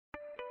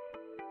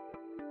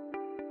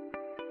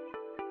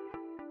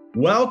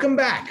Welcome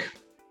back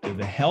to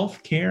the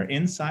Healthcare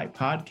Insight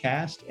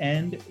podcast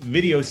and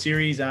video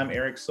series. I'm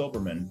Eric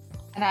Silberman.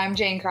 And I'm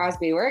Jane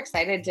Crosby. We're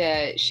excited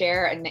to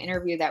share an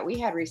interview that we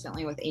had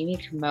recently with Amy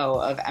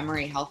Comeau of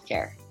Emory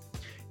Healthcare.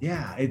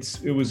 Yeah,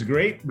 it was a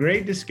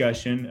great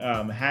discussion.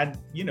 Had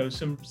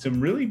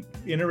some really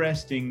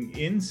interesting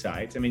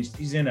insights. I mean,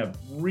 she's in a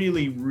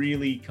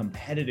really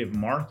competitive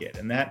market,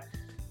 and that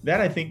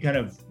I think kind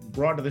of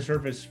brought to the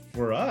surface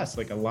for us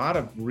like a lot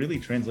of really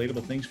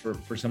translatable things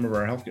for some of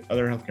our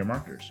other healthcare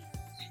marketers.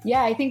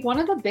 Yeah, I think one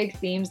of the big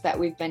themes that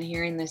we've been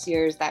hearing this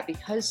year is that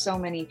because so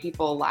many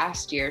people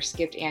last year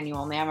skipped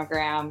annual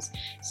mammograms,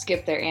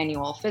 skipped their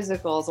annual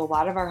physicals, a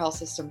lot of our health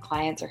system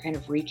clients are kind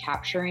of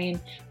recapturing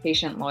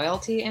patient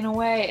loyalty in a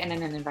way, and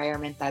in an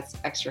environment that's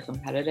extra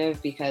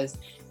competitive because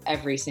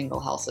every single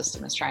health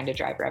system is trying to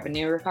drive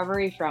revenue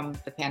recovery from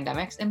the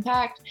pandemic's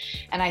impact.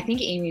 And I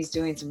think Amy's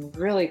doing some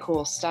really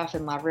cool stuff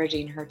in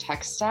leveraging her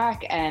tech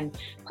stack and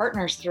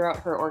partners throughout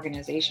her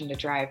organization to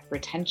drive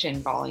retention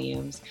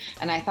volumes.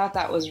 And I thought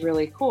that was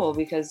really cool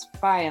because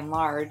by and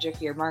large, if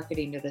you're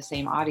marketing to the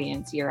same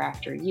audience year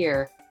after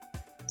year,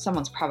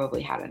 someone's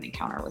probably had an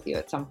encounter with you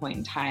at some point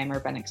in time or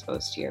been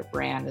exposed to your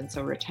brand. And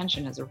so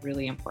retention is a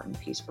really important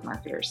piece for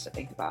marketers to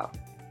think about.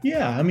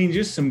 Yeah, I mean,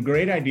 just some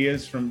great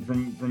ideas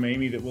from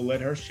Amy that we'll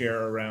let her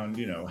share around,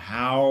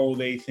 how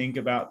they think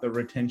about the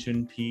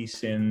retention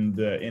piece and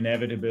the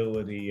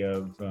inevitability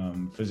of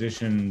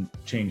physician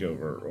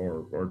changeover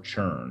or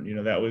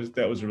churn. That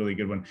was a really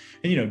good one.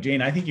 And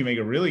Jane, I think you make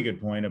a really good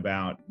point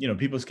about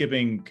people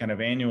skipping kind of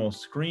annual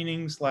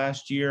screenings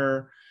last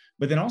year,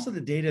 but then also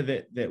the data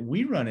that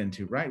we run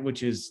into, right,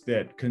 which is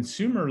that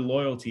consumer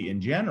loyalty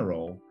in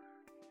general.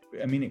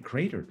 I mean, it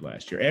cratered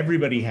last year.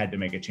 Everybody had to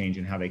make a change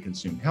in how they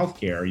consumed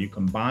healthcare. You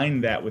combine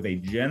that with a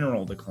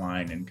general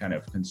decline in kind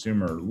of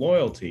consumer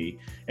loyalty,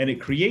 and it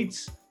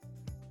creates,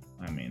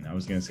 I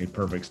was going to say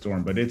perfect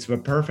storm, but it's a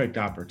perfect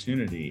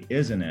opportunity,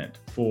 isn't it,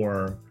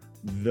 for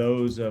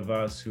those of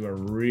us who are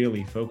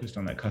really focused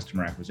on that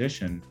customer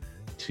acquisition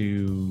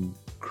to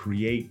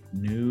create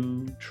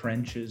new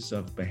trenches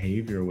of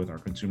behavior with our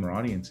consumer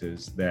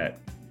audiences that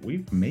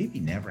we've maybe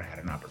never had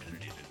an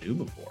opportunity to do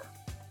before.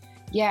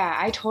 Yeah,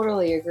 I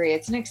totally agree.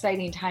 It's an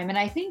exciting time. And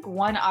I think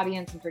one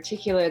audience in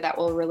particular that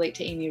will relate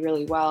to Amy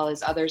really well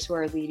is others who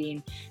are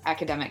leading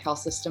academic health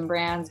system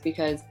brands,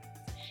 because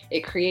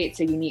it creates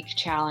a unique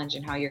challenge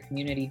in how your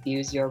community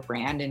views your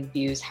brand and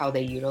views how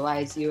they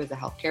utilize you as a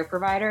healthcare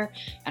provider.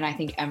 And I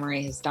think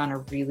Emory has done a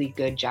really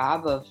good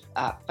job of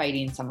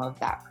fighting some of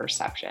that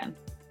perception.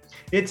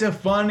 It's a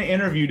fun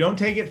interview. Don't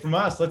take it from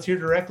us. Let's hear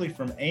directly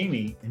from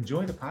Amy.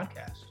 Enjoy the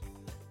podcast.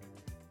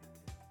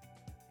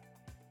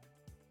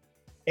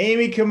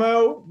 Amy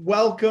Comeau,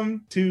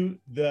 welcome to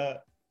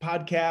the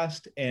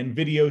podcast and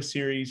video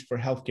series for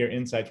Healthcare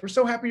Insights. We're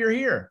so happy you're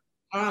here.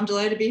 I'm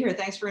delighted to be here.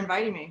 Thanks for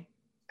inviting me.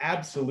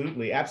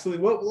 Absolutely.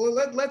 Well,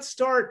 let's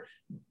start.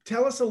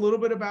 Tell us a little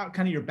bit about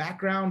kind of your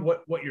background,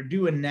 what you're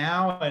doing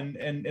now,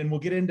 and we'll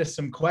get into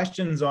some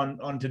questions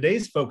on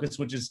today's focus,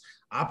 which is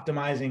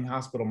optimizing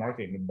hospital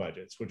marketing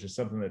budgets, which is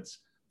something that's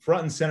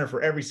front and center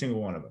for every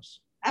single one of us.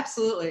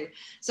 Absolutely.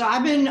 So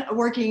I've been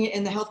working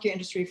in the healthcare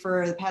industry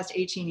for the past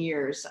 18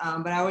 years,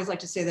 but I always like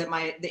to say that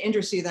the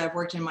industry that I've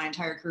worked in my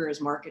entire career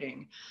is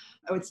marketing.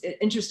 It's an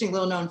interesting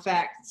little known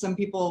fact. Some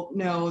people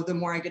know the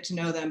more I get to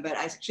know them, but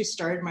I actually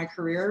started my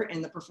career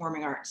in the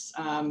performing arts.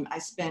 I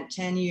spent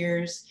 10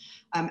 years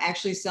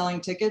actually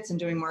selling tickets and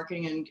doing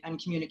marketing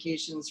and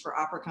communications for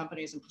opera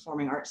companies and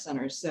performing arts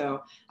centers.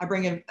 So I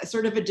bring a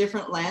sort of a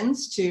different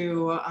lens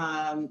to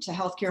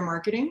healthcare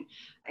marketing,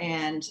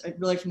 and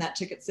really from that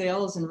ticket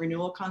sales and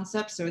renewal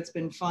concept. So it's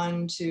been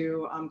fun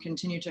to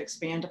continue to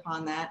expand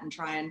upon that and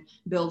try and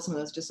build some of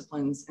those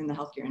disciplines in the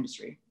healthcare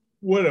industry.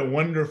 What a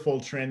wonderful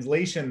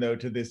translation, though,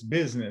 to this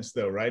business,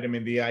 though, right? I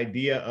mean, the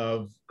idea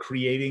of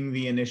creating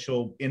the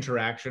initial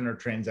interaction or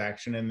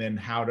transaction, and then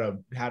how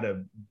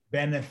to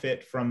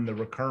benefit from the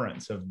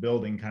recurrence of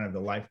building kind of the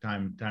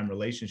lifetime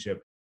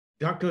relationship.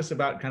 Talk to us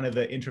about kind of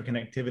the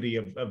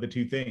interconnectivity of the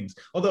two things.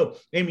 Although,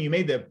 Amy, you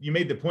made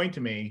the point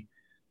to me,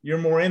 you're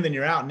more in than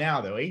you're out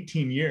now, though.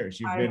 18 years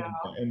you've been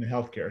in the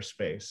healthcare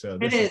space. So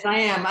I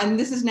am. And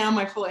this is now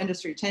my full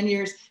industry, 10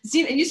 years.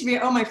 See, it used to be,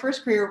 my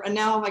first career, and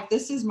now I'm like,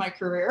 this is my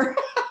career.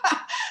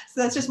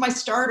 So that's just my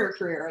starter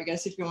career, I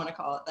guess, if you want to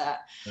call it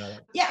that.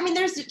 Yeah, I mean,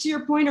 there's, to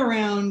your point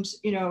around,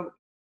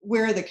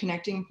 where are the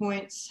connecting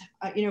points?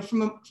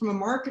 From a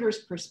marketer's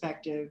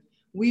perspective,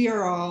 we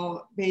are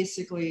all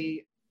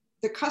basically,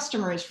 the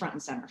customer is front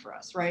and center for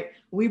us, right?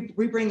 We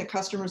bring the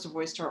customer's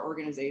voice to our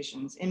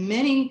organizations. In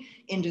many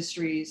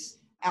industries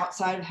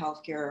outside of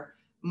healthcare,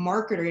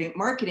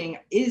 marketing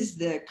is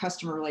the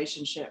customer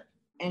relationship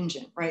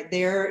engine, right?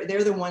 They're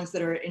the ones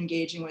that are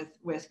engaging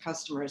with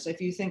customers. If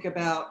you think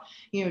about,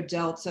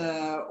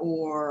 Delta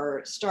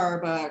or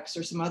Starbucks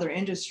or some other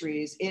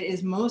industries, it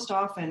is most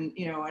often,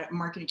 a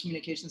marketing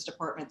communications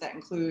department that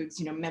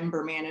includes,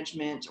 member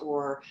management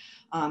or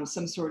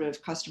some sort of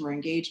customer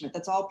engagement.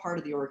 That's all part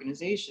of the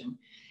organization.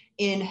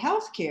 In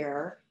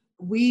healthcare,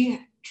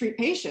 we treat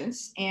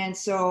patients. And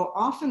so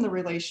often the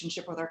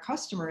relationship with our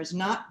customer is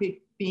not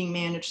being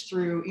managed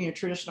through,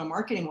 traditional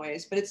marketing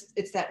ways, but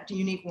it's that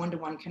unique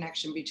one-to-one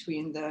connection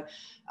between the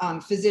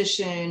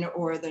physician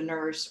or the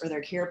nurse or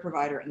their care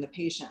provider and the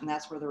patient. And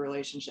that's where the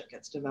relationship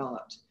gets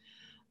developed.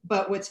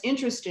 But what's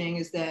interesting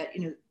is that,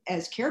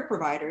 as care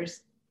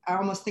providers, I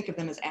almost think of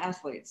them as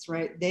athletes,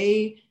 right?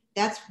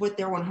 That's what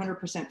they're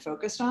 100%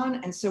 focused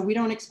on. And so we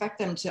don't expect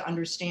them to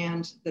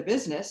understand the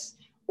business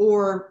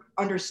or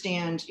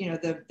understand,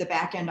 the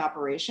back end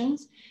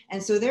operations.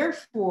 And so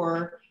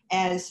therefore,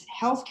 as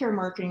healthcare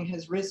marketing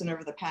has risen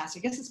over the past, I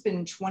guess it's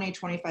been 20,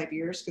 25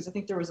 years, because I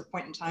think there was a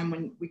point in time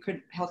when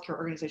healthcare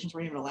organizations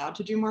weren't even allowed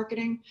to do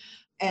marketing.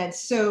 And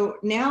so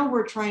now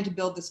we're trying to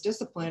build this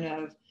discipline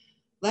of,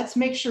 let's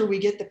make sure we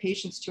get the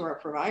patients to our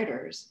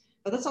providers,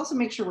 but let's also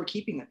make sure we're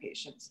keeping the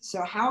patients.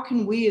 So how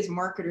can we as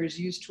marketers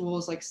use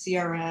tools like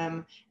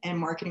CRM and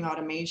marketing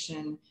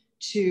automation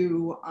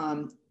to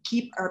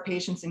keep our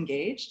patients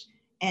engaged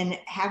and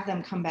have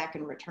them come back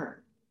and return?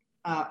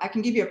 I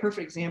can give you a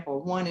perfect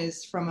example. One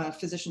is from a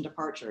physician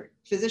departure.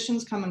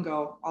 Physicians come and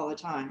go all the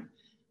time,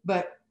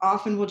 but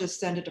often we'll just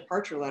send a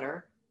departure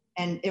letter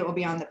and it will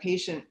be on the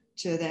patient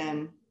to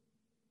then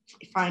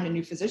find a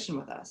new physician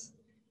with us.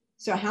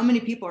 So how many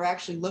people are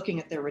actually looking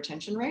at their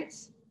retention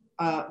rates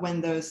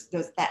when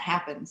that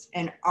happens?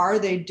 And are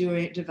they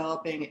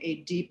developing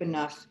a deep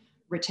enough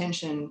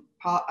retention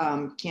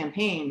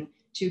campaign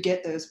to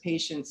get those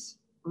patients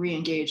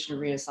re-engaged and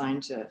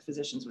reassigned to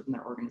physicians within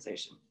their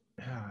organization?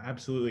 Yeah,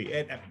 absolutely.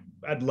 And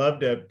I'd love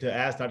to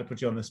ask, not to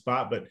put you on the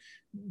spot, but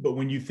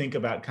when you think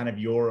about kind of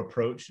your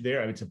approach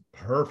there, it's a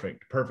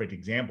perfect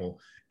example.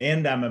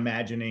 And I'm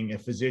imagining a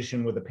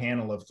physician with a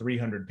panel of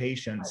 300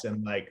 patients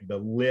and like the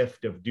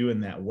lift of doing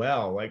that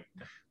well. Like,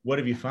 what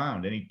have you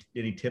found?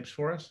 Any tips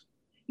for us?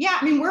 Yeah,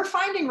 I mean, we're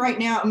finding right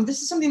now,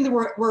 this is something that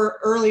we're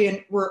early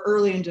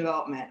in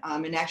development,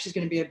 and actually is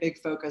going to be a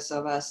big focus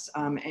of us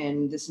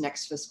in this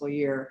next fiscal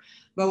year.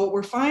 But what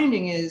we're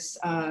finding is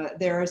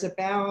there is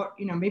about,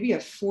 maybe a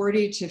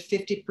 40 to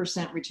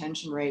 50%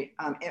 retention rate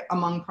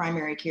among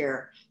primary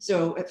care.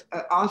 So if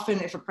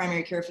a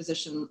primary care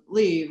physician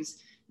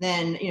leaves,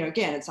 then,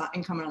 again, it's not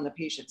incumbent on the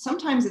patient.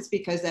 Sometimes it's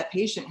because that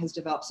patient has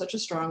developed such a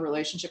strong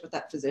relationship with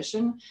that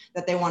physician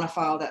that they want to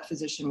follow that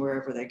physician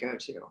wherever they go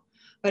to.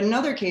 But in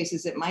other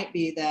cases, it might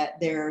be that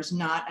there's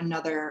not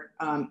another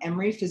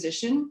Emory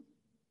physician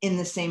in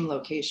the same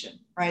location,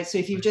 right? So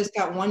if you've just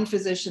got one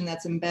physician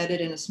that's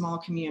embedded in a small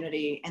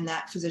community and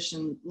that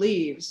physician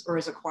leaves or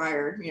is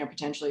acquired,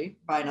 potentially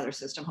by another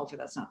system, hopefully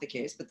that's not the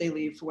case, but they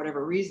leave for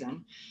whatever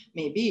reason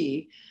may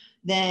be,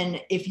 then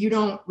if you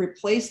don't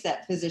replace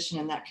that physician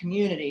in that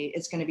community,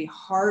 it's going to be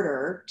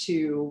harder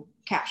to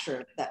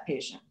capture that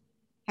patient.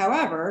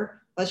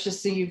 However, let's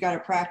just say you've got a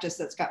practice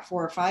that's got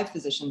 4 or 5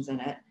 physicians in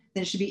it,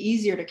 then it should be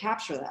easier to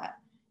capture that.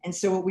 And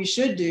so what we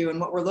should do, and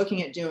what we're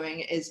looking at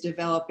doing, is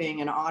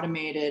developing an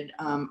automated,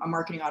 a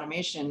marketing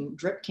automation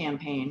drip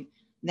campaign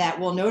that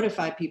will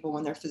notify people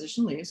when their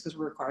physician leaves, because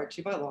we're required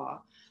to by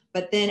law,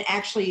 but then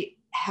actually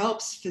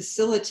helps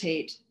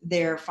facilitate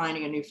their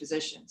finding a new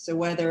physician. So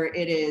whether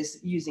it is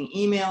using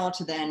email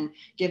to then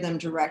give them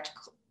direct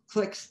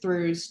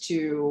click-throughs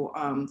to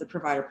the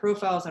provider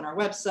profiles on our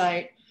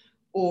website,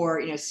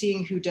 or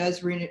seeing who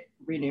does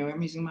renew.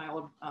 I'm using my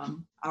old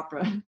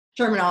opera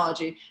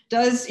terminology,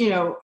 does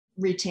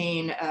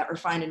retain or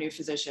find a new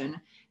physician,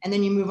 and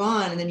then you move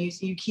on, and then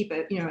you keep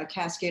a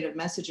cascade of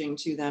messaging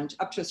to them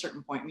up to a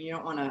certain point. I mean, you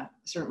don't want to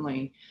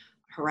certainly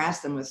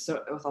harass them with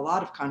a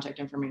lot of contact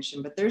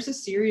information, but there's a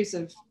series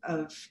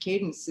of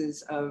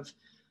cadences of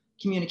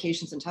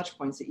communications and touch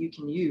points that you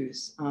can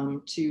use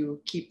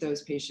to keep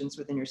those patients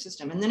within your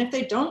system. And then if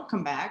they don't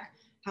come back,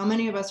 how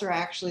many of us are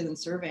actually then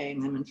surveying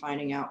them and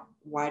finding out,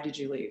 why did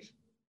you leave?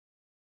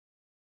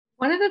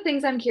 One of the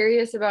things I'm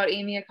curious about,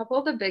 Amy, a couple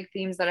of the big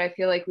themes that I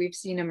feel like we've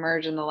seen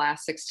emerge in the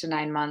last 6 to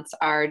 9 months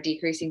are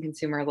decreasing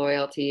consumer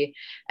loyalty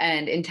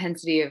and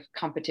intensity of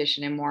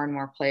competition, and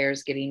more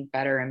players getting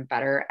better and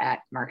better at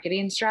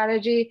marketing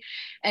strategy.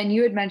 And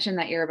you had mentioned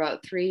that you're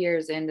about 3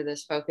 years into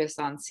this focus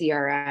on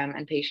CRM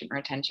and patient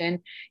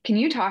retention. Can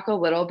you talk a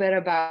little bit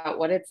about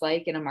what it's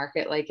like in a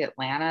market like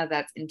Atlanta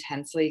that's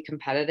intensely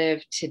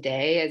competitive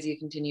today as you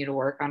continue to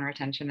work on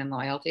retention and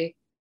loyalty?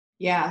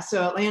 Yeah,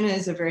 so Atlanta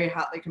is a very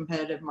hotly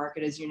competitive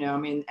market, as you know. I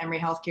mean, Emory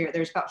Healthcare,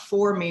 there's about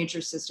 4 major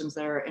systems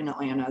that are in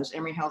Atlanta. There's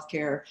Emory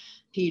Healthcare,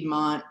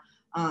 Piedmont,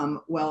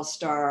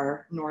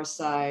 Wellstar,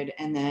 Northside,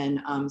 and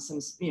then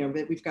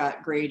we've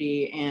got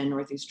Grady and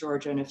Northeast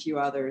Georgia and a few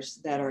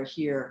others that are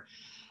here.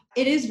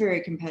 It is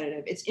very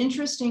competitive. It's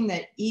interesting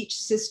that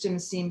each system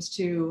seems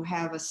to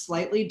have a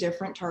slightly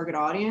different target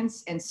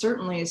audience, and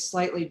certainly a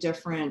slightly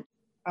different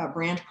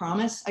brand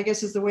promise, I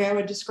guess is the way I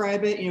would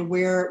describe it.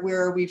 Where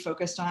are we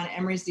focused on?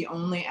 Emory's the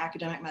only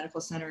academic medical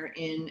center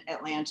in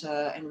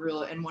Atlanta,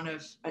 and one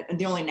of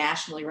the only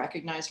nationally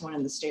recognized one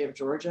in the state of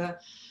Georgia.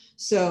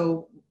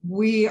 So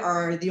we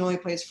are the only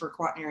place for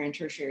quaternary and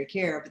tertiary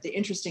care. But the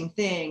interesting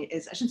thing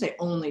is, I shouldn't say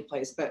only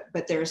place, but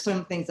there are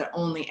some things that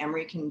only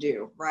Emory can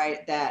do,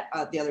 right? That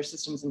the other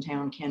systems in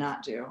town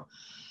cannot do.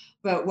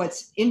 But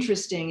what's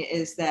interesting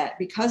is that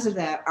because of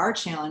that, our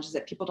challenge is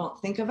that people don't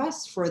think of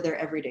us for their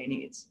everyday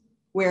needs.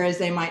 Whereas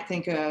they might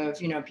think of,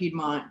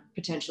 Piedmont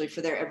potentially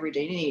for their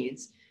everyday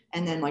needs.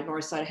 And then like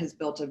Northside has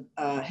built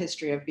a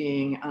history of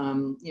being,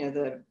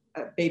 the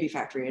baby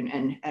factory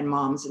and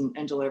moms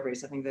and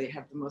deliveries. I think they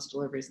have the most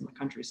deliveries in the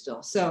country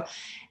still. So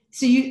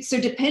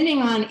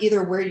depending on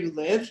either where you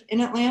live in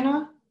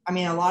Atlanta, I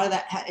mean, a lot of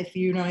that, if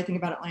you know anything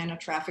about Atlanta,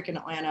 traffic in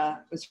Atlanta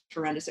was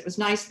horrendous. It was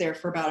nice there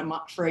for about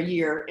a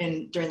year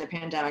during the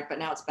pandemic, but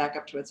now it's back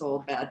up to its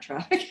old bad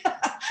traffic.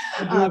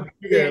 I drove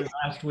here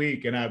last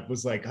week and I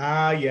was like,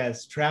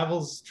 yes,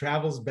 travel's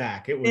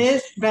back.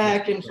 It's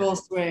back in full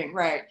swing,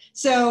 right?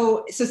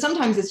 So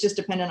sometimes it's just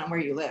dependent on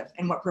where you live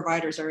and what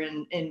providers are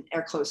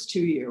are close to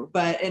you.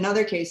 But in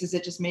other cases,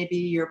 it just may be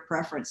your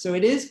preference. So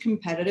it is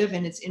competitive,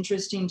 and it's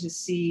interesting to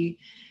see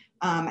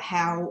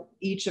how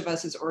each of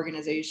us as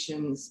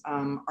organizations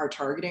are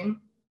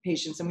targeting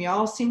patients, and we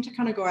all seem to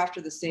kind of go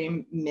after the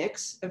same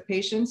mix of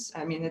patients.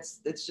 I mean,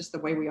 it's just the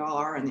way we all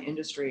are in the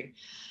industry.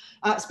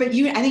 But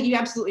I think you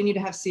absolutely need to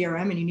have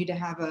CRM, and you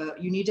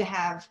need to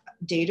have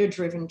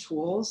data-driven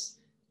tools,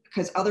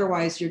 because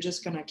otherwise you're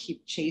just going to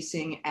keep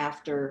chasing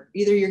after.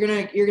 Either you're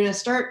going to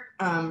start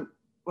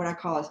what I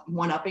call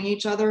one-upping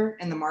each other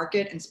in the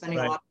market and spending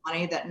a lot of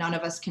money that none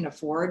of us can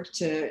afford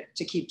to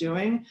keep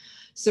doing.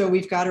 So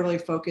we've got to really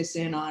focus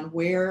in on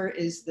what are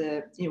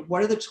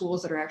the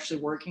tools that are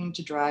actually working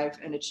to drive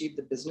and achieve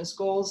the business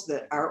goals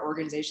that our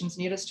organizations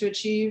need us to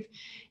achieve,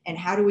 and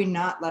how do we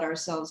not let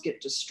ourselves get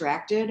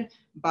distracted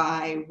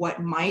by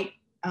what might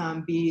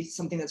be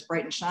something that's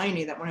bright and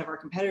shiny that one of our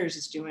competitors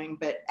is doing,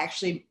 but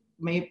actually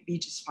may be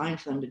just fine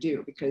for them to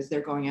do because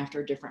they're going after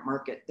a different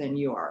market than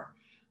you are.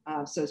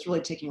 So it's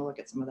really taking a look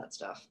at some of that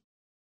stuff.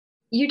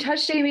 You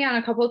touched, Amy, on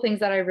a couple of things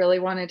that I really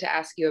wanted to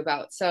ask you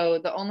about. So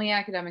the only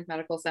academic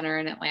medical center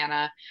in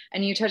Atlanta,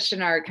 and you touched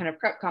in our kind of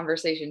prep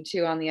conversation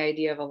too on the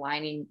idea of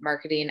aligning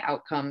marketing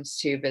outcomes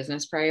to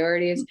business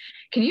priorities.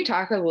 Can you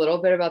talk a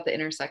little bit about the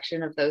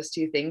intersection of those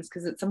two things?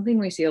 Because it's something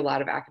we see a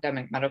lot of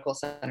academic medical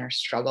centers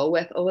struggle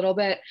with a little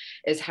bit,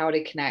 is how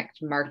to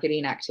connect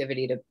marketing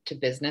activity to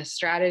business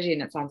strategy.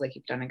 And it sounds like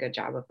you've done a good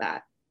job of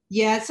that.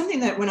 Yeah, it's something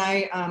that when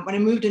I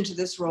moved into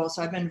this role,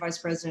 so I've been vice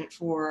president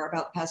for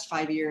about the past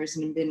 5 years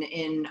and been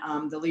in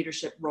the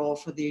leadership role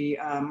for the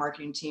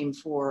marketing team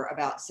for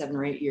about 7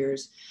 or 8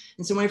 years.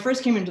 And so when I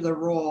first came into the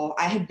role,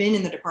 I had been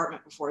in the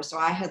department before, so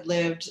I had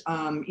lived,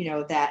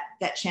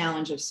 that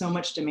challenge of so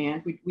much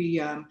demand.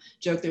 We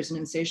joke there's an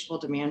insatiable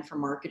demand for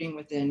marketing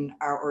within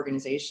our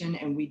organization,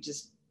 and we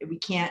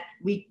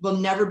will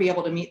never be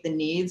able to meet the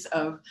needs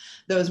of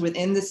those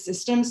within the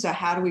system. So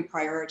how do we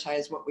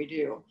prioritize what we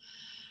do?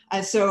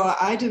 So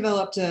I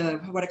developed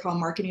what I call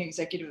Marketing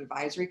Executive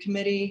Advisory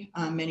Committee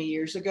many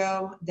years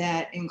ago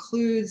that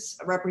includes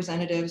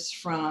representatives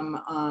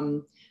from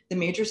the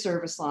major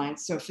service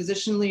lines, so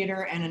physician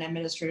leader and an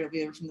administrative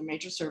leader from the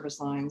major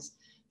service lines,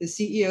 the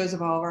CEOs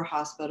of all of our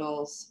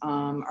hospitals,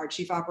 our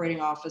chief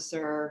operating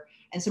officer,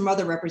 and some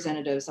other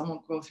representatives. I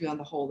won't go through on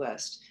the whole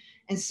list.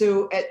 And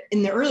so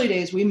in the early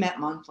days, we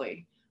met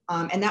monthly,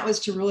 and that was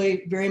to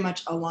really very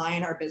much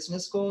align our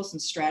business goals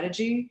and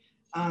strategy.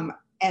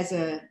 As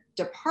a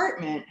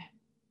department,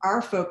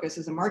 our focus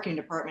as a marketing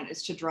department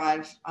is to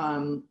drive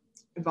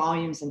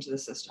volumes into the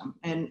system,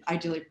 and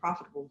ideally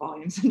profitable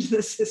volumes into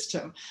the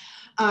system,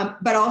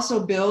 but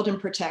also build and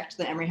protect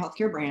the Emory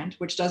Healthcare brand,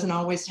 which doesn't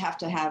always have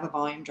to have a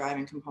volume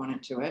driving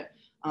component to it.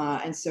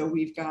 And so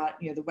we've got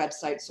the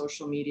website,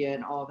 social media,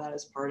 and all of that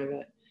as part of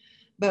it.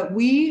 But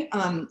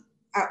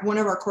one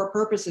of our core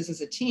purposes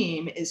as a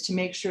team is to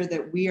make sure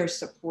that we are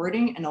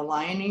supporting and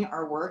aligning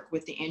our work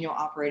with the annual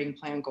operating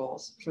plan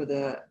goals for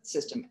the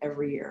system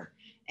every year.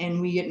 And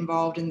we get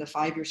involved in the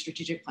 5-year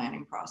strategic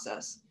planning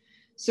process.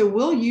 So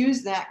we'll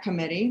use that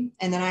committee,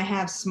 and then we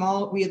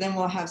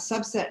will have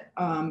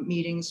subset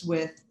meetings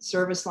with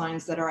service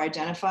lines that are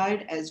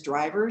identified as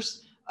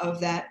drivers of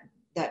that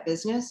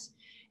business.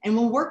 And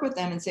we'll work with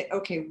them and say,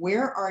 okay,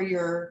 where are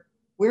your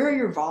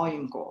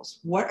volume goals?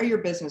 What are your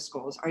business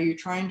goals? Are you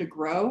trying to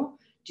grow?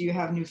 Do you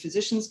have new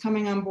physicians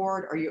coming on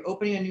board? Are you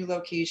opening a new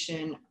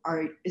location?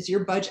 Are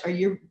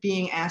you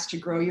being asked to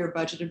grow your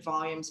budgeted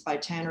volumes by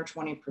 10 or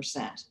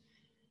 20%?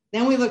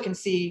 Then we look and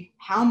see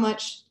how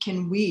much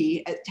do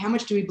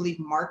we believe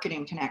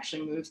marketing can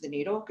actually move the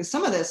needle? Because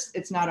some of this,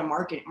 it's not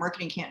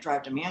marketing can't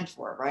drive demand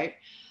for, right?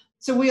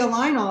 So we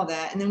align all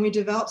that, and then we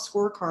develop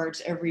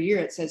scorecards every year.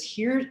 It says,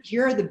 here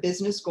are the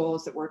business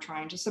goals that we're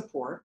trying to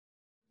support.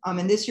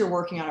 And this year,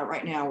 working on it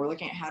right now, we're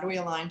looking at how do we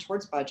align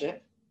towards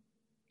budget?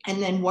 And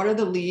then what are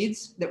the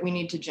leads that we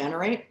need to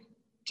generate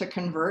to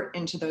convert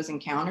into those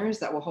encounters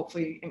that will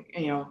hopefully,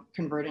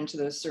 convert into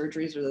those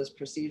surgeries or those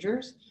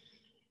procedures?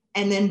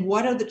 And then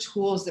what are the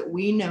tools that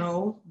we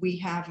know we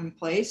have in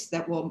place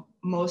that will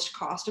most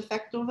cost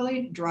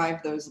effectively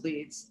drive those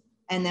leads?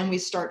 And then we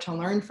start to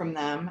learn from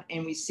them,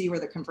 and we see where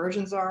the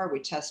conversions are, we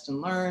test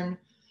and learn.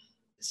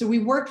 So we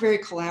work very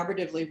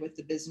collaboratively with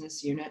the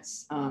business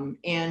units and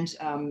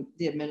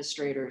the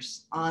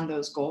administrators on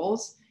those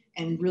goals.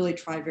 and really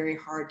try very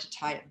hard to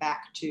tie it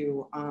back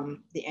to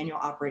the annual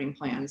operating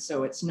plan.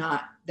 So it's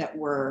not that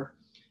we're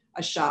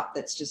a shop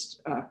that's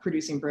just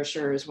producing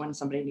brochures when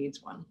somebody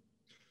needs one.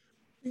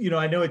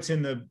 I know it's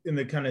in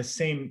the kind of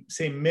same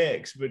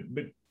mix, but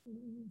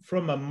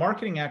from a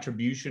marketing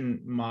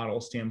attribution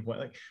model standpoint,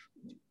 like,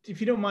 if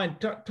you don't mind,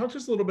 talk to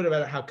us a little bit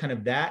about how kind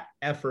of that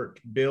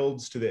effort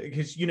builds to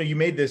because, you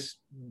made this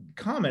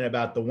comment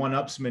about the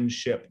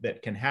one-upsmanship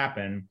that can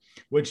happen,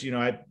 which,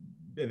 I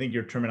think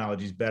your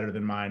terminology is better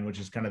than mine, which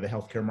is kind of the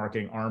healthcare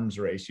marketing arms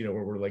race, where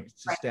we're like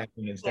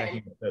stacking and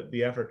stacking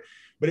the effort.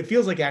 But it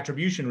feels like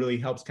attribution really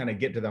helps kind of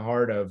get to the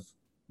heart of,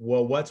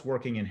 well, what's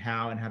working and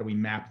how do we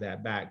map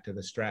that back to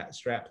the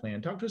strat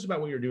plan? Talk to us about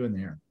what you're doing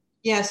there.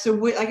 Yeah,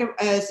 so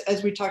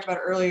as we talked about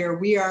earlier,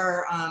 we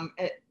are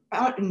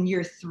about in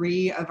year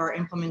 3 of our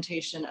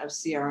implementation of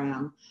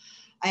CRM.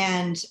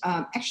 And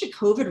actually,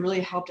 COVID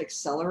really helped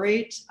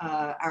accelerate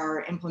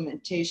our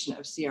implementation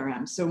of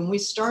CRM. So when we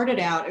started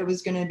out, it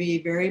was going to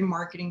be very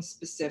marketing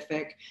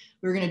specific.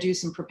 We were going to do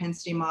some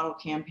propensity model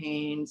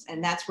campaigns.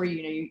 And that's where,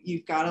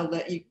 you've got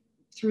to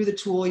through the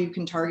tool, you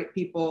can target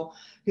people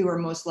who are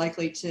most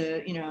likely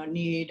to,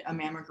 need a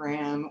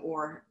mammogram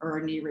or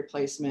a knee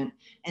replacement.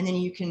 And then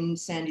you can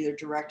send either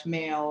direct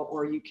mail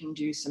or you can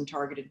do some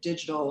targeted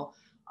digital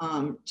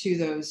to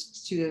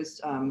those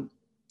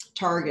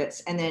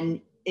targets. And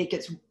then it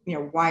gets,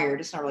 wired.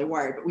 It's not really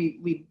wired, but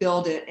we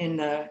build it in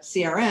the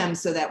CRM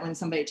so that when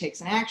somebody takes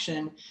an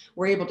action,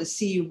 we're able to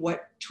see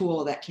what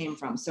tool that came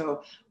from.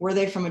 So were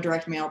they from a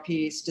direct mail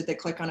piece? Did they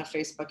click on a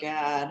Facebook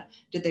ad?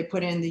 Did they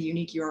put in the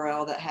unique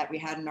URL that we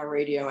had in our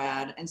radio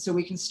ad? And so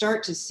we can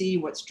start to see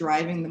what's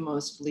driving the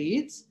most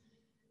leads.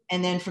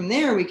 And then from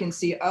there, we can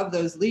see of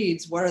those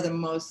leads, what are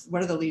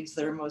the leads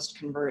that are most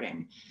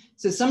converting?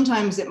 So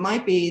sometimes it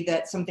might be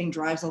that something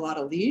drives a lot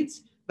of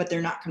leads, but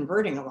they're not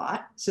converting a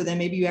lot. So then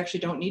maybe you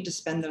actually don't need to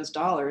spend those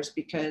dollars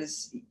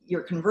because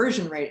your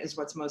conversion rate is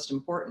what's most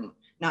important,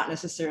 not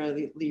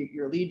necessarily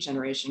your lead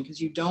generation,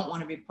 because you don't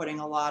want to be putting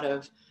a lot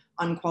of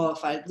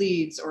unqualified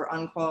leads or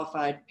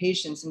unqualified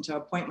patients into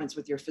appointments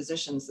with your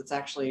physicians. That's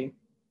actually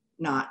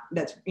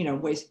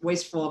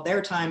wasteful of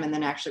their time, and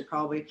then actually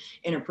probably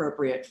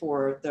inappropriate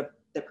for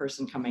the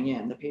person coming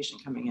in, the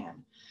patient coming in.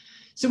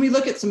 So we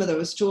look at some of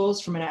those tools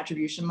from an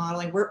attribution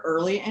modeling. We're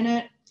early in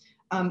it.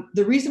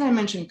 The reason I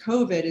mentioned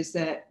COVID is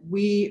that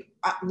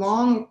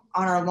on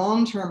our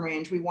long-term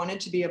range, we wanted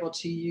to be able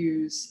to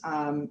use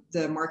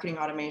the marketing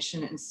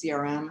automation and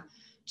CRM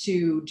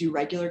to do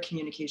regular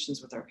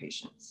communications with our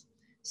patients.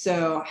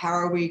 So how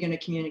are we going to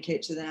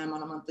communicate to them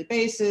on a monthly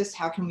basis?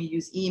 How can we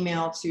use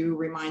email to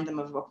remind them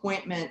of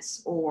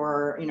appointments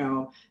or,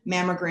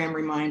 mammogram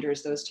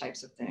reminders, those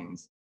types of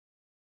things.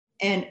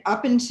 And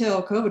up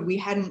until COVID, we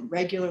hadn't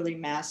regularly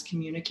mass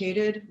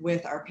communicated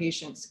with our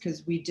patients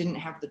because we didn't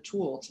have the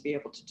tool to be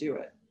able to do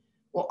it.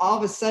 Well, all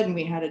of a sudden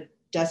we had a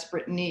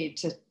desperate need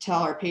to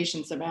tell our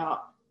patients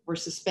about, we're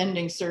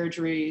suspending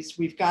surgeries,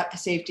 we've got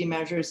safety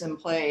measures in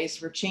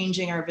place, we're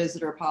changing our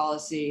visitor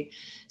policy.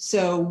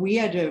 So we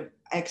had to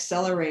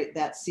accelerate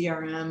that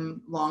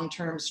CRM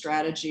long-term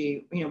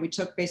strategy. We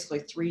took basically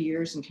 3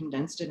 years and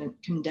condensed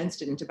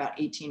it into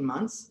about 18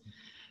 months.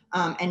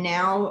 And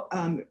now,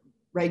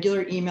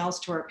 regular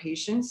emails to our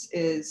patients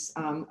is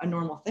a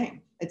normal thing.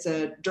 It's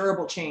a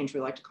durable change, we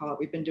like to call it.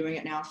 We've been doing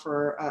it now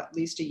for at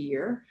least a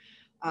year.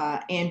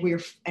 And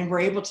we're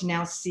able to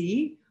now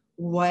see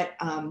what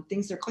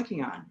things they're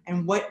clicking on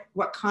and what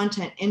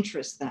content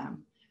interests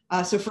them.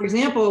 So for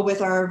example,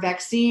 with our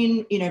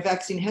vaccine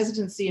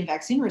hesitancy and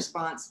vaccine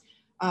response,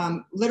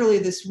 literally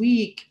this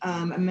week,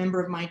 a member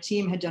of my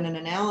team had done an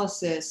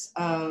analysis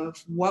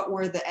of what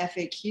were the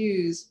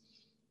FAQs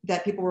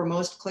that people were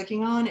most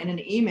clicking on in an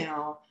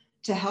email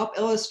to help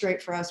illustrate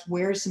for us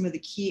where some of the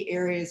key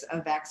areas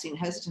of vaccine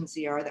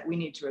hesitancy are that we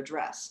need to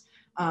address.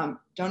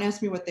 Don't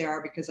ask me what they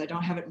are because I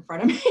don't have it in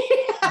front of me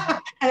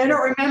and I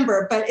don't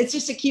remember, but it's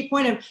just a key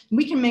point of,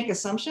 we can make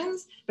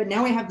assumptions, but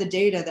now we have the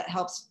data that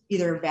helps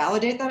either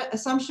validate that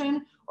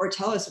assumption or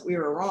tell us that we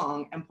were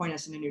wrong and point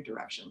us in a new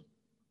direction.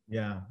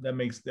 Yeah, that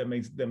makes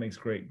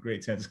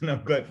great sense. And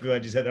I'm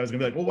glad you said that. I was gonna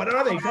be like, well, what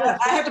are they?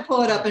 I have to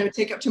pull it up and it would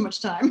take up too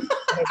much time.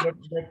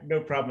 No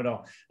problem at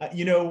all.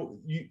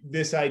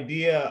 This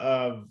idea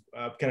of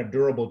kind of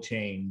durable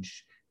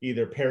change,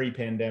 either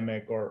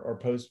peri-pandemic or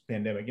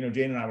post-pandemic.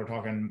 Jane and I were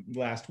talking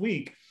last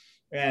week,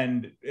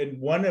 and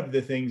one of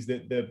the things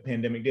that the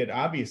pandemic did,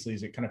 obviously,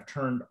 is it kind of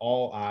turned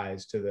all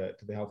eyes to the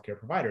healthcare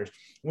providers.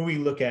 When we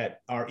look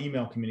at our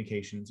email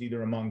communications,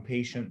 either among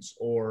patients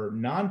or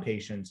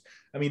non-patients,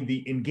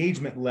 the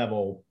engagement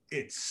level,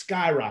 it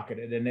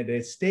skyrocketed and it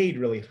has stayed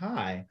really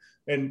high.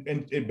 And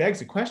it begs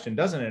the question,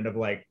 doesn't it, of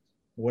like,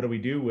 what do we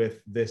do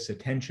with this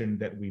attention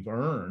that we've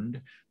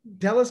earned?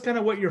 Tell us kind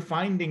of what you're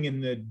finding in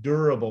the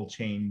durable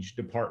change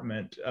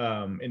department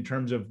in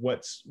terms of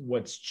what's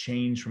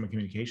changed from a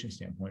communication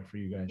standpoint for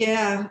you guys.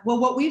 Yeah, well,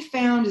 what we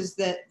found is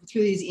that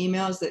through these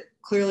emails that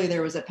clearly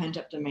there was a pent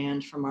up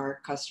demand from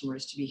our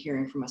customers to be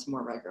hearing from us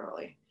more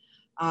regularly.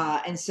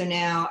 And so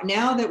now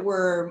that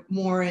we're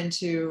more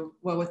into,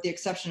 well, with the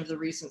exception of the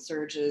recent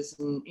surges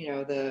and, you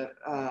know, the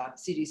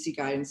CDC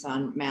guidance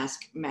on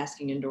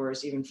masking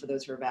indoors, even for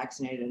those who are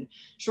vaccinated,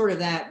 short of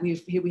that, we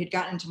had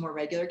gotten into more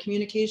regular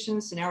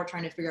communications. So now we're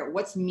trying to figure out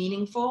what's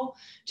meaningful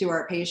to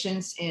our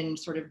patients in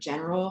sort of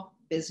general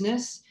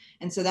business.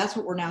 And so that's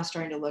what we're now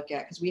starting to look at,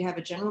 because we have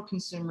a general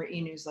consumer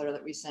e-newsletter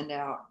that we send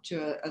out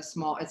to a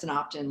small, it's an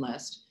opt-in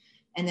list.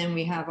 And then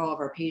we have all of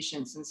our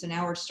patients. And so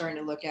now we're starting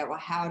to look at, well,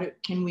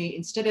 can we,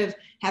 instead of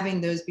having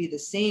those be the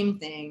same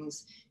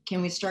things,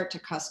 can we start to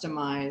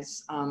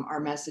customize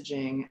our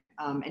messaging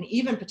and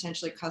even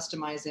potentially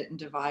customize it and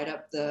divide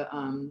up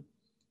the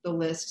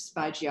lists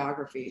by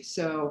geography?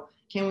 So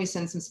can we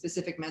send some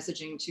specific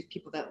messaging to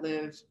people that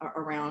live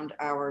around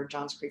our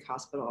Johns Creek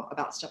Hospital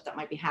about stuff that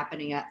might be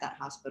happening at that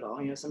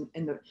hospital? You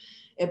know,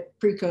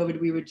 pre-COVID,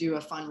 we would do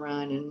a fun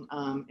run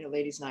and a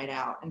ladies' night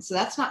out. And so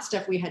that's not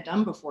stuff we had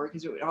done before,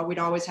 because we'd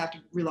always have to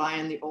rely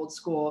on the old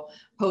school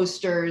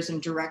posters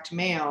and direct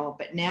mail.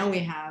 But now we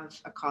have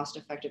a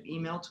cost-effective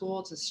email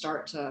tool to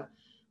start to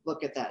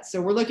look at that.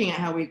 So we're looking at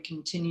how we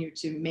continue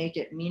to make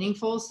it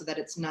meaningful so that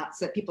it's not,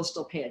 so that people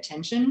still pay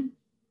attention,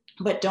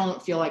 but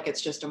don't feel like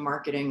it's just a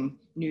marketing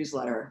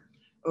newsletter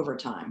over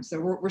time. So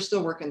we're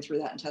still working through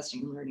that and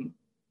testing and learning.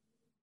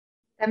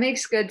 That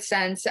makes good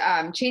sense.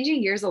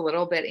 Changing gears a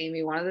little bit,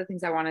 Amy, one of the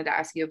things I wanted to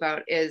ask you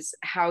about is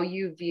how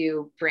you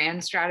view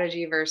brand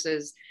strategy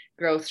versus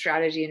growth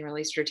strategy and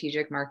really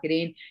strategic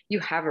marketing. You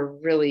have a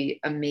really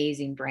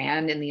amazing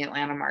brand in the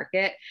Atlanta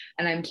market,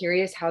 and I'm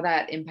curious how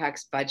that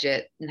impacts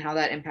budget and how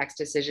that impacts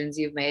decisions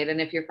you've made,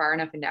 and if you're far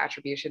enough into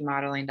attribution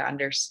modeling to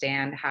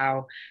understand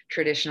how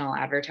traditional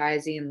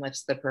advertising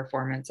lifts the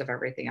performance of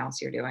everything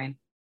else you're doing.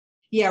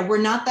 Yeah,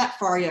 we're not that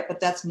far yet, but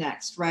that's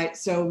next, right?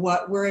 So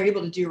what we're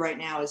able to do right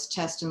now is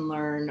test and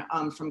learn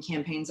from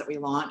campaigns that we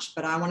launch,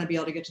 but I want to be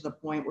able to get to the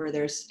point where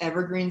there's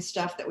evergreen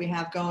stuff that we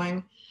have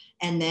going,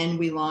 and then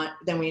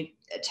we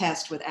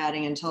test with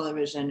adding in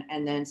television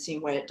and then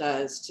seeing what it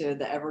does to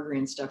the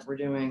evergreen stuff we're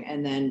doing,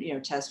 and then, you know,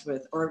 test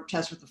with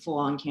the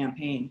full-on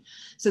campaign.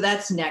 So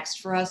that's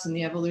next for us in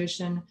the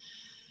evolution.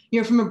 You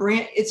know, from a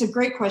brand, it's a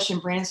great question,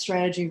 brand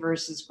strategy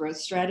versus growth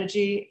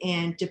strategy.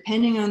 And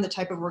depending on the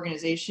type of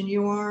organization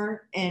you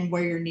are and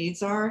where your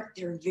needs are,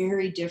 they're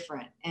very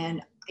different.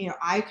 And, you know,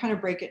 I kind of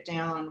break it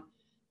down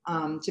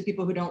to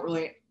people who don't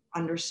really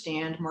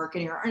understand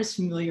marketing or aren't as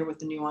familiar with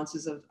the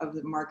nuances of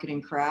the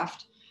marketing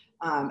craft.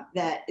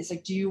 That it's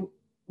like,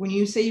 when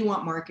you say you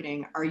want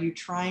marketing, are you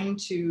trying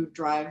to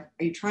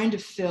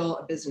fill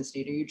a business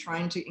need? Are you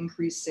trying to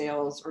increase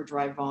sales or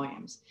drive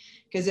volumes?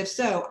 Because if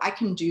so, I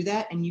can do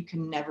that, and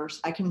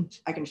I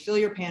can fill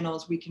your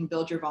panels, we can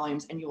build your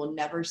volumes, and you will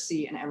never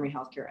see an Emory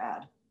Healthcare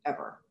ad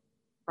ever,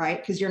 right?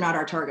 Because you're not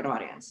our target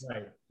audience.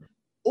 Right.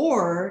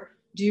 Or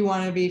do you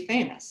want to be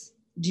famous?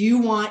 Do you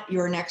want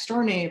your next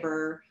door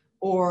neighbor,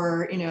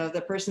 or, you know,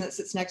 the person that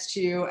sits next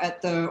to you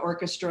at the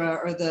orchestra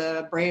or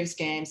the Braves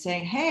game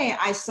saying, "Hey,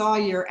 I saw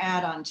your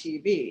ad on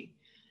TV"?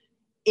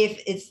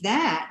 If it's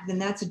that, then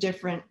that's a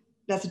different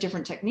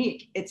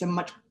technique. It's a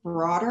much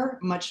broader,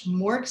 much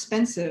more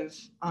expensive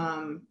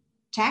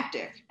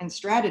tactic and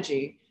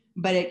strategy,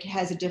 but it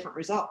has a different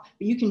result.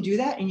 But you can do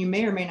that, and you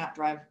may or may not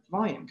drive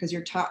volume, because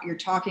you're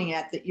targeting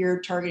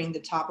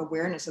the top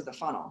awareness of the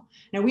funnel.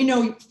 Now, we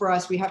know for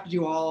us, we have to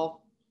do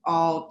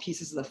all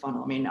pieces of the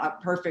funnel. I mean,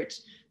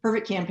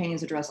 perfect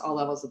campaigns address all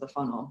levels of the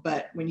funnel,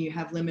 but when you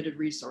have limited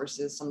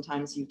resources,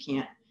 sometimes you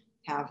can't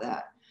have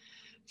that.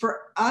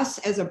 For us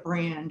as a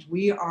brand,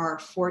 we are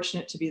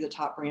fortunate to be the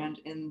top brand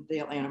in the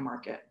Atlanta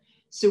market.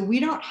 So we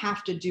don't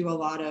have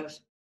to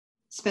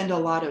spend a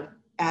lot of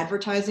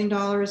advertising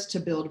dollars to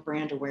build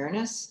brand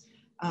awareness.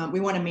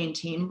 We want to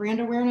maintain brand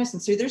awareness.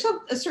 And so there's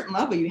a certain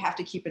level you have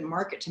to keep in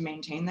market to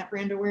maintain that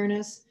brand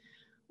awareness.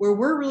 Where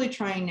we're really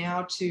trying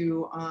now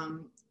to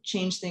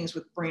change things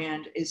with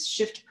brand is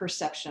shift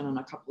perception on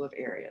a couple of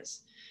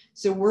areas.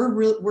 So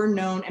we're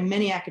known, and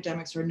many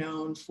academics are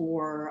known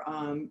for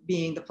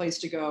being the place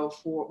to go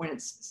for when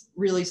it's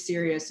really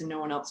serious and no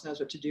one else knows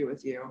what to do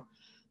with you.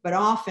 But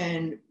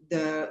often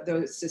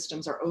those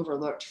systems are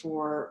overlooked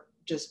for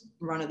just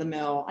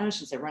run-of-the-mill, I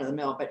shouldn't say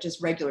run-of-the-mill, but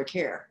just regular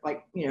care,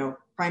 like, you know,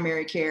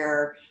 primary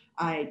care.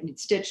 I need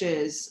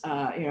stitches,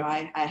 you know,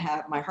 I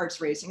have, my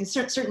heart's racing, and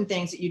certain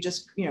things that you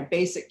just, you know,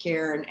 basic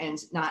care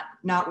and not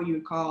what you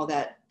would call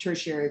that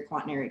tertiary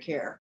quaternary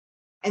care.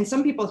 And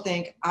some people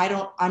think,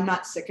 I'm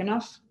not sick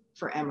enough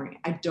for Emory.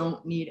 I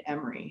don't need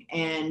Emory.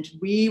 And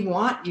we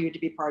want you to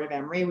be part of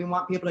Emory. We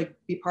want people to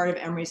be part of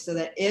Emory so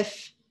that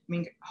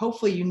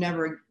hopefully you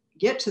never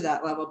get to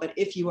that level, but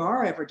if you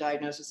are ever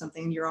diagnosed with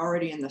something, you're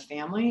already in the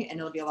family, and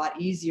it'll be a lot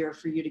easier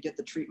for you to get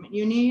the treatment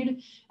you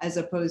need, as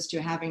opposed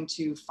to having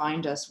to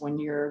find us when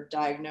you're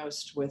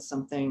diagnosed with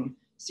something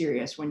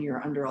serious, when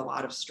you're under a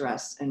lot of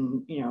stress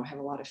and, you know, have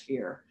a lot of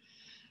fear.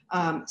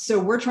 So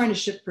we're trying to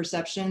shift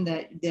perception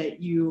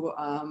that you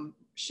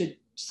should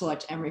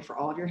select Emory for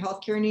all of your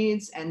healthcare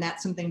needs. And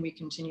that's something we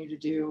continue to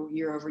do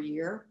year over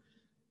year.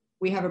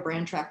 we have a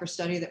brand tracker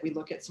study that we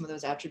look at some of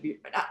those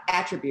attributes,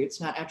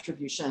 not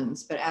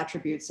attributions, but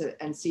attributes,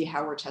 and see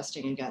how we're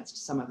testing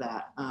against some of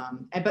that.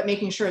 But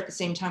making sure at the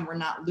same time we're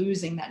not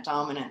losing that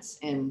dominance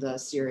in the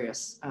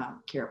serious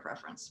care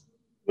preference.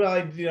 Well,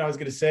 I was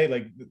going to say,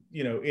 like,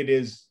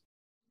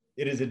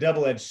 it is a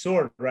double-edged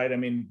sword, right? I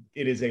mean,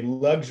 it is a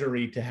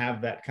luxury to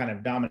have that kind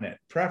of dominant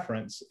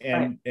preference,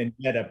 and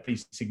yet a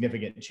pretty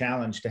significant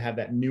challenge to have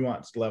that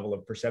nuanced level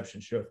of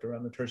perception shift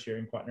around the tertiary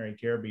and quaternary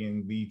care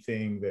being the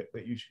thing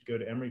that you should go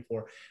to Emory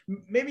for.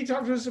 Maybe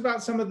talk to us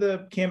about some of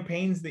the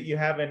campaigns that you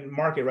have in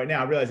market right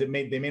now. I realize they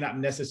may not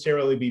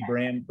necessarily be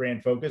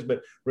brand focused,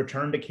 but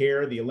return to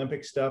care, the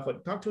Olympic stuff.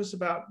 Like, talk to us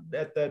about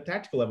at the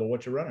tactical level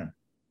what you're running.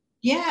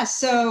 Yeah,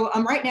 so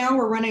right now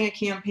we're running a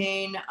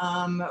campaign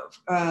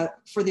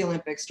for the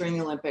Olympics, during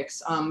the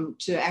Olympics,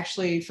 to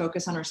actually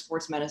focus on our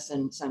sports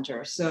medicine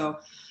center. So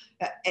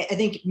I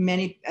think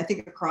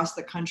across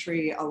the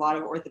country, a lot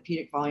of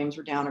orthopedic volumes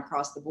were down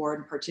across the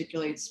board,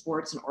 particularly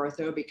sports and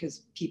ortho,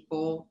 because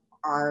people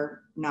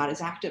are not as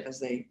active as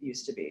they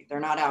used to be. They're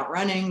not out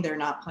running, they're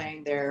not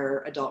playing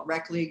their adult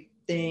rec league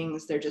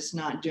things, they're just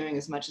not doing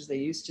as much as they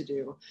used to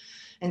do.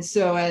 And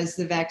so as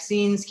the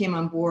vaccines came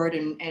on board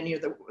and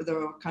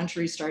the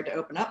country started to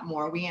open up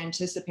more, we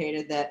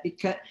anticipated that,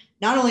 because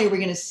not only are we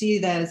going to see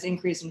those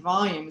increase in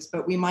volumes,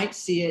 but we might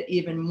see it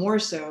even more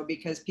so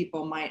because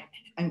people might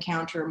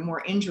encounter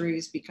more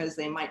injuries because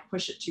they might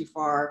push it too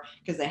far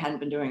because they hadn't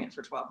been doing it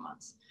for 12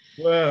 months.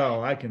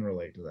 Well, I can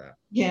relate to that.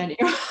 Yeah.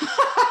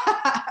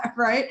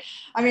 Right.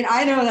 I mean,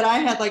 I know that I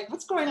had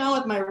what's going on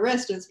with my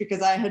wrist? It's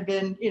because I had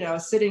been,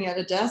 sitting at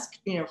a desk,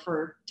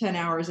 for 10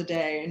 hours a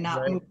day and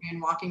not moving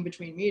and walking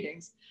between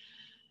meetings.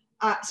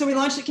 So we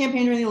launched a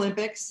campaign during the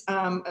Olympics.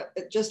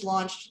 It just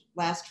launched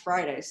last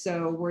Friday.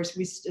 So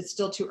it's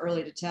still too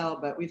early to tell,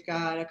 but we've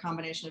got a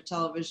combination of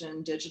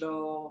television,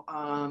 digital,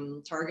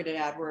 targeted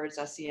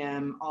AdWords,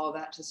 SEM, all of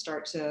that to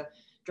start to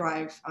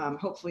drive,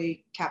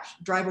 hopefully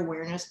drive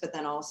awareness, but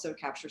then also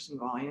capture some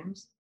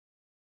volumes.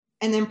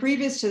 And then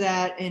previous to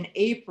that, in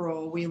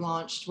April, we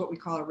launched what we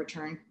call a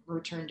return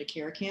to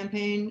care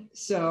campaign.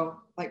 So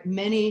like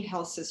many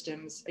health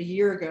systems, a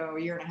year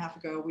and a half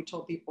ago, we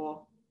told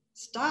people,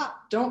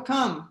 stop, don't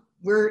come.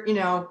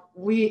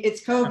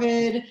 It's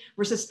COVID,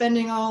 we're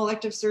suspending all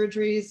elective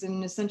surgeries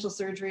and essential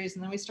surgeries.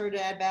 And then we started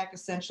to add back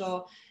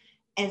essential.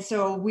 And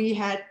so we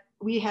had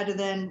to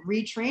then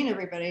retrain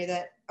everybody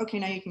that, okay,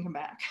 now you can come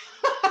back.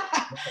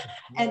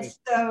 And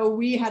so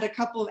we had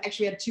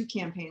we had two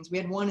campaigns. We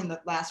had one in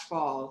the last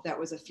fall that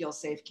was a feel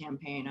safe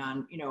campaign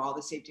on, all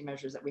the safety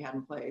measures that we had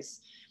in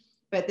place.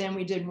 But then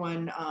we did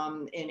one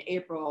in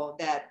April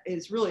that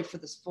is really for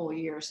this full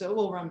year. So it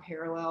will run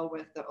parallel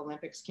with the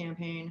Olympics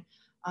campaign,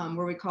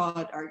 where we call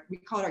it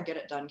our Get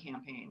It Done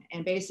campaign.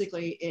 And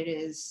basically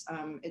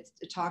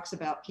it talks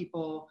about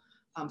people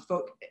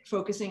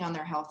focusing on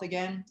their health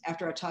again.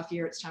 After a tough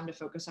year, it's time to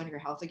focus on your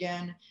health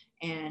again.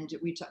 And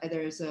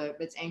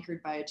it's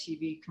anchored by a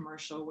TV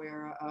commercial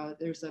where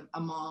there's a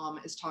mom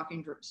is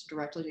talking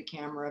directly to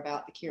camera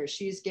about the care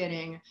she's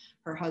getting.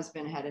 Her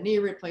husband had a knee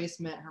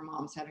replacement. Her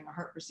mom's having a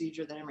heart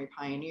procedure that Emory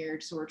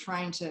pioneered. So we're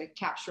trying to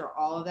capture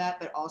all of that,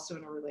 but also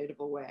in a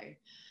relatable way.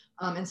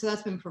 And so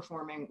that's been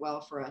performing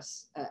well for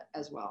us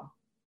as well.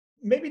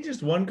 Maybe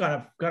just one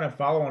kind of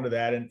follow on to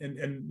that, and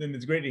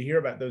it's great to hear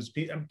about those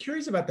pieces. I'm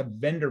curious about the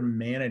vendor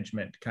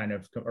management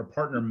or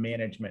partner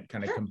management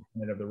kind of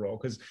component of the role,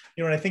 because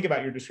when I think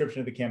about your description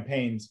of the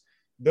campaigns,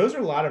 those are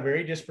a lot of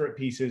very disparate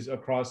pieces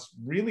across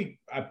really,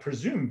 I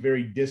presume,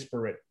 very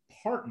disparate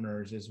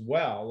partners as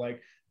well.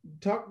 Like,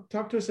 talk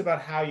to us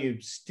about how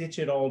you stitch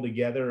it all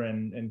together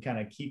and kind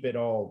of keep it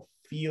all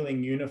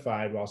feeling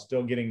unified while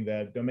still getting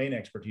the domain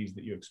expertise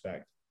that you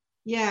expect.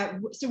 Yeah,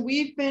 so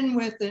we've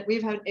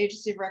had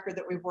agency of record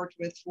that we've worked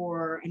with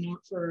for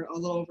a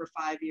little over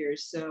 5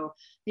 years. So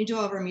they do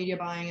all of our media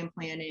buying and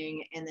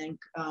planning, and then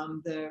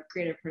the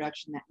creative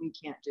production that we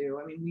can't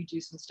do. I mean, we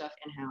do some stuff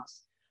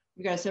in-house.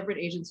 We've got a separate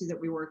agency that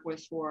we work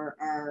with for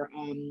our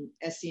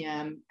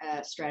SEM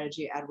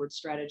strategy, AdWords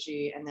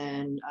strategy, and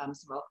then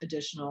some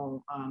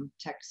additional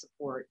tech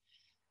support.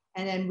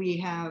 And then we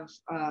have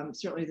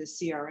certainly the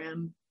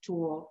CRM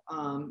tool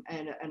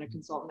and a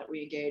consultant that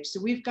we engage.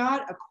 So we've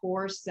got a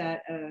core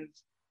set of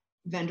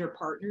vendor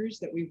partners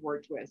that we've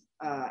worked with,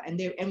 I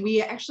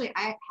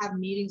have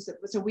meetings.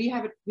 So we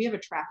have a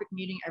traffic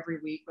meeting every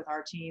week with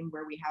our team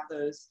where we have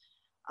those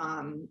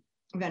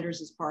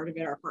vendors as part of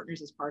it, our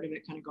partners as part of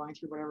it, kind of going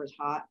through whatever's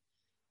hot.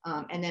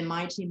 And then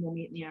my team will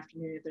meet in the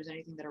afternoon if there's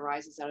anything that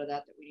arises out of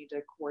that we need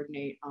to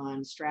coordinate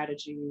on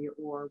strategy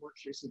or work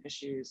through some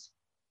issues.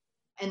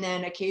 And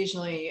then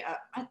occasionally,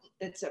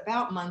 it's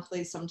about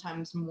monthly,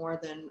 sometimes more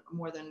than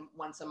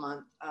once a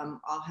month,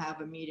 I'll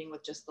have a meeting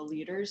with just the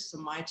leaders. So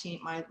my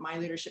team, my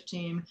leadership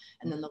team,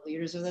 and then the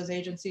leaders of those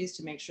agencies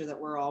to make sure that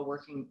we're all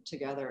working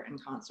together in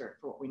concert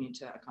for what we need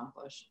to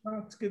accomplish. Oh,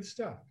 that's good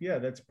stuff. Yeah,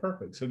 that's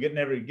perfect. So getting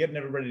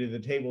everybody to the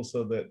table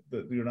so that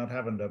you're not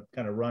having to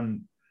kind of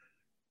run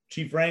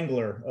chief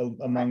wrangler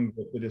among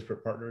the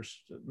disparate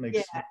partners.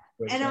 Yeah.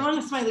 And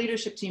amongst my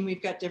leadership team,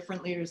 we've got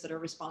different leaders that are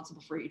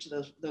responsible for each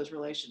of those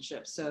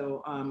relationships.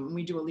 So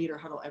we do a leader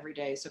huddle every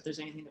day. So if there's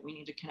anything that we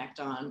need to connect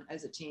on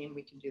as a team,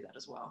 we can do that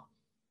as well.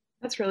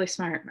 That's really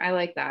smart. I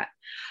like that.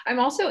 I'm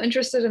also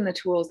interested in the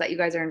tools that you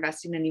guys are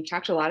investing in. You've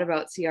talked a lot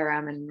about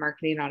CRM and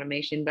marketing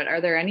automation, but are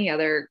there any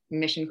other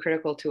mission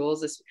critical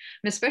tools?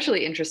 I'm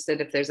especially interested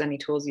if there's any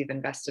tools you've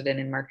invested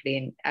in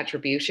marketing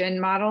attribution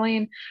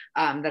modeling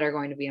that are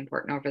going to be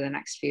important over the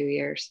next few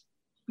years.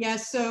 Yeah,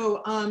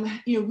 so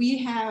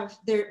we've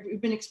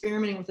been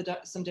experimenting with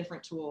some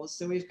different tools.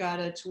 So we've got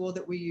a tool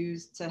that we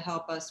use to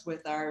help us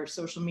with our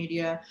social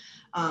media,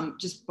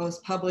 just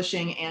both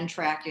publishing and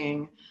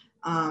tracking.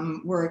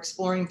 We're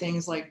exploring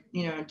things like,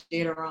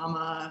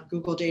 Datarama,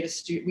 Google Data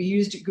Studio. We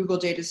used Google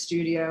Data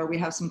Studio. We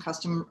have some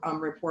custom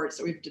reports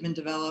that we've been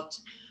developed.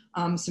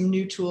 Some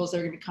new tools that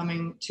are going to be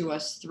coming to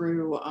us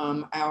through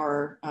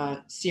our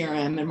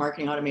CRM and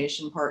marketing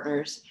automation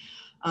partners.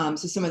 So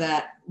some of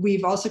that.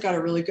 We've also got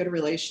a really good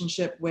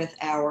relationship with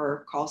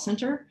our call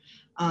center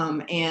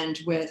and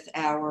with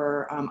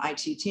our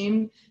IT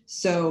team.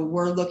 So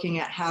we're looking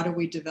at how do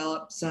we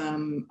develop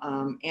some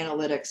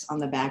analytics on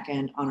the back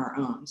end on our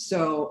own.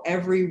 So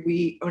every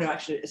week,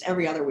 it's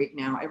every other week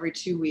now, every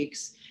 2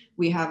 weeks,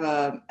 we have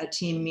a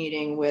team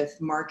meeting with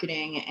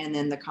marketing and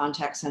then the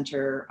contact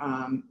center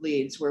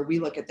leads, where we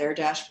look at their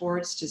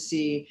dashboards to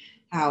see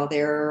how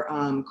their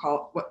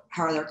how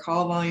are their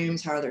call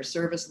volumes, how are their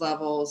service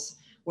levels,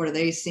 what are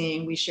they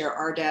seeing? We share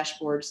our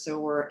dashboards so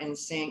we're in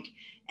sync.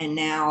 And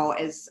now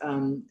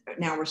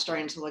now we're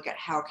starting to look at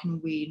how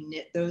can we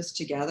knit those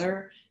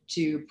together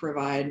to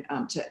provide,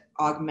 to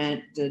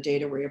augment the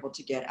data we're able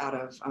to get out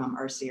of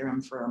our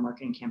CRM for our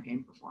marketing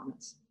campaign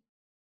performance.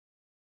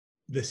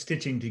 The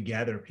stitching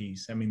together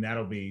piece, I mean,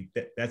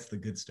 that's the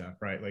good stuff,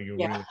 right? Like you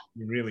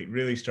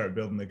really start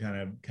building the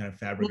kind of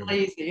fabric. Not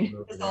easy.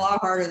 It's a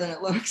lot harder than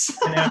it looks.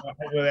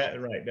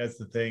 Right. That's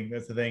the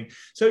thing.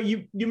 So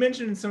you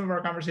mentioned in some of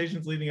our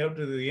conversations leading up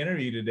to the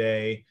interview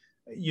today,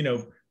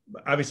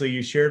 obviously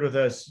you shared with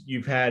us,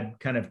 you've had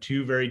kind of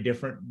two very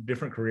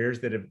different careers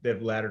that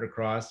have laddered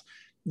across.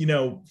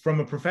 From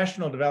a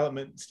professional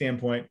development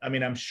standpoint, I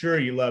mean, I'm sure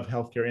you love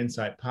Healthcare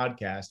Insight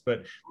podcast,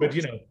 but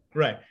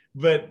right.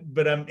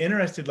 But I'm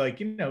interested,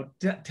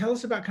 tell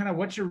us about kind of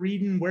what you're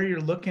reading, where you're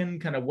looking,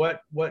 kind of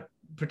what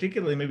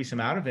particularly maybe some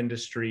out of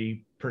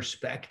industry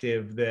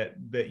perspective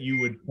that you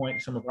would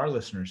point some of our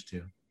listeners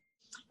to.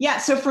 Yeah,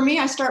 so for me,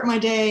 I start my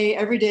day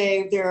every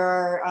day. There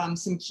are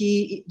some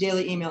key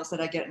daily emails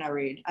that I get and I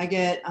read. I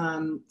get,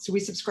 so we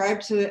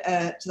subscribe to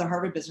the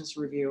Harvard Business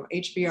Review.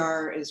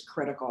 HBR is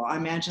critical. I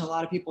imagine a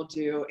lot of people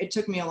do. It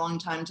took me a long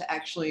time to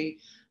actually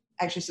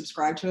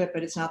subscribe to it,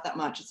 but it's not that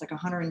much. It's like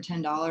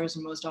 $110,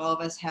 and most all of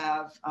us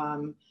have,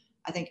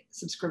 I think,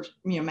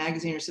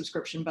 magazine or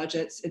subscription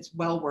budgets. It's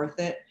well worth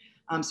it.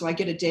 So I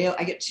get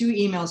 2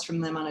 emails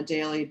from them on a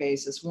daily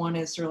basis. One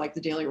is sort of like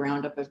the daily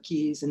roundup of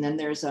keys, and then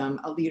there's a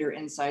leader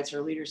insights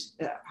or leaders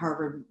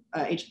Harvard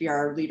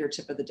HBR leader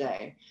tip of the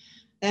day.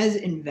 That is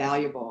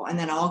invaluable. And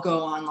then I'll go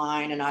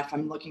online, and if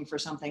I'm looking for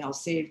something, I'll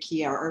save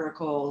key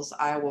articles.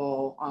 I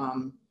will,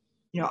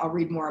 I'll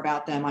read more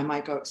about them. I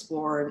might go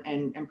explore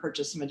and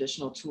purchase some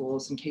additional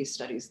tools and case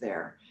studies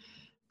there.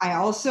 I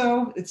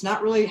also, it's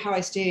not really how I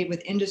stay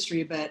with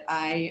industry, but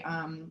I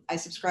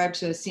subscribe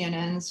to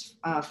CNN's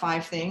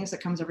 5 Things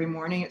that comes every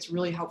morning. It's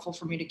really helpful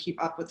for me to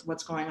keep up with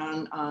what's going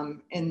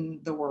on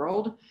in the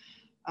world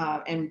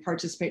and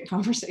participate in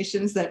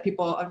conversations that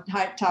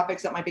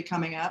topics that might be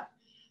coming up.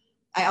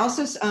 I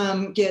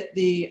also get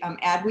the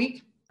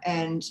Adweek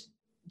and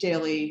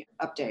daily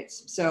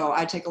updates. So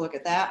I take a look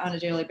at that on a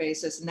daily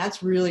basis, and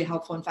that's really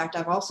helpful. In fact,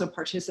 I've also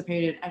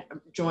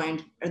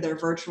joined their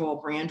virtual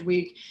brand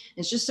week.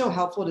 It's just so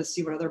helpful to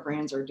see what other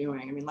brands are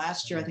doing. I mean,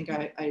 last year, I think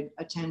I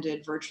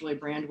attended virtually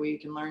brand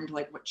week and learned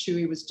what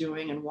Chewy was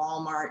doing and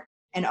Walmart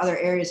and other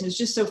areas. And it's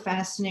just so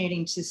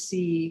fascinating to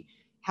see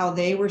how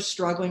they were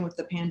struggling with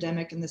the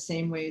pandemic in the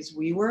same ways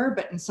we were.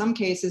 But in some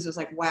cases, it was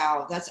like,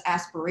 wow, that's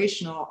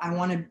aspirational.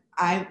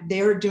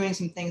 They're doing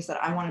some things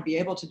that I want to be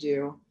able to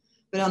do.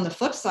 But on the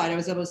flip side, I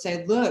was able to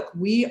say, look,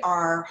 we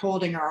are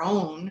holding our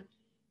own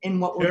in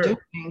what we're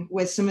doing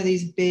with some of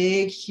these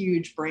big,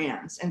 huge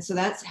brands. And so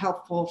that's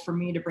helpful for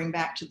me to bring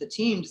back to the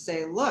team to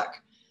say, look,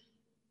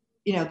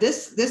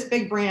 this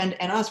big brand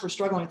and us, we're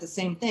struggling with the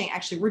same thing.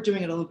 Actually, we're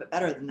doing it a little bit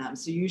better than them.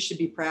 So you should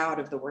be proud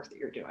of the work that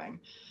you're doing.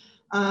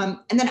 And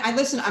then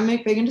I'm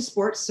big into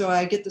sports. So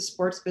I get the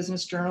Sports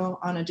Business Journal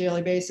on a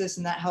daily basis,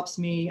 and that helps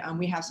me.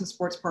 We have some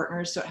sports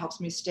partners, so it helps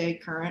me stay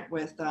current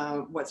with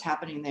what's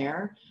happening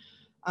there.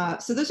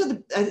 So those are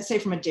I'd say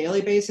from a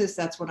daily basis,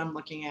 that's what I'm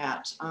looking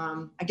at.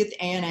 I get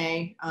the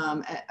ANA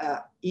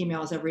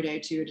emails every day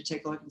too, to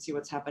take a look and see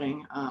what's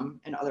happening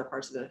in other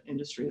parts of the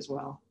industry as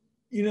well.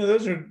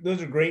 Those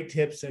are great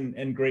tips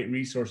and great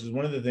resources.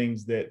 One of the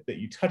things that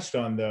you touched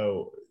on,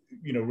 though,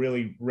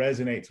 really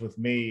resonates with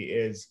me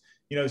is,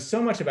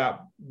 so much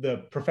about the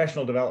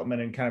professional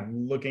development and kind of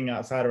looking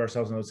outside of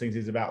ourselves and those things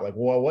is about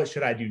what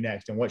should I do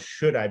next and what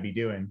should I be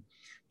doing?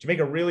 you make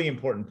a really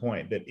important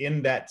point that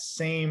in that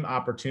same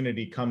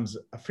opportunity comes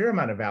a fair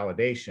amount of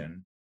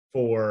validation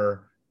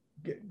for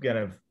kind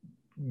of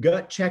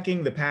gut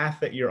checking the path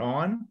that you're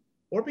on,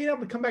 or being able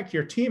to come back to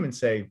your team and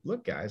say,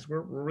 look, guys,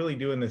 we're really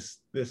doing this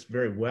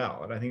very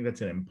well. And I think that's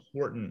an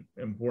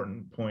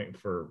important point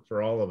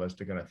for all of us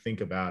to kind of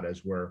think about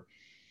as we're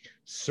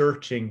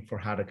searching for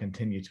how to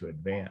continue to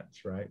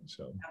advance, right?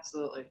 So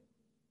absolutely.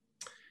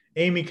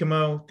 Amy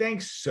Comeau,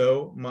 thanks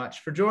so much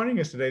for joining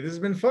us today. This has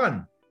been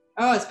fun.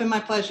 Oh, it's been my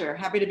pleasure.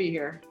 Happy to be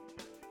here.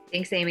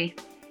 Thanks, Amy.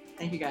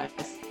 Thank you, guys.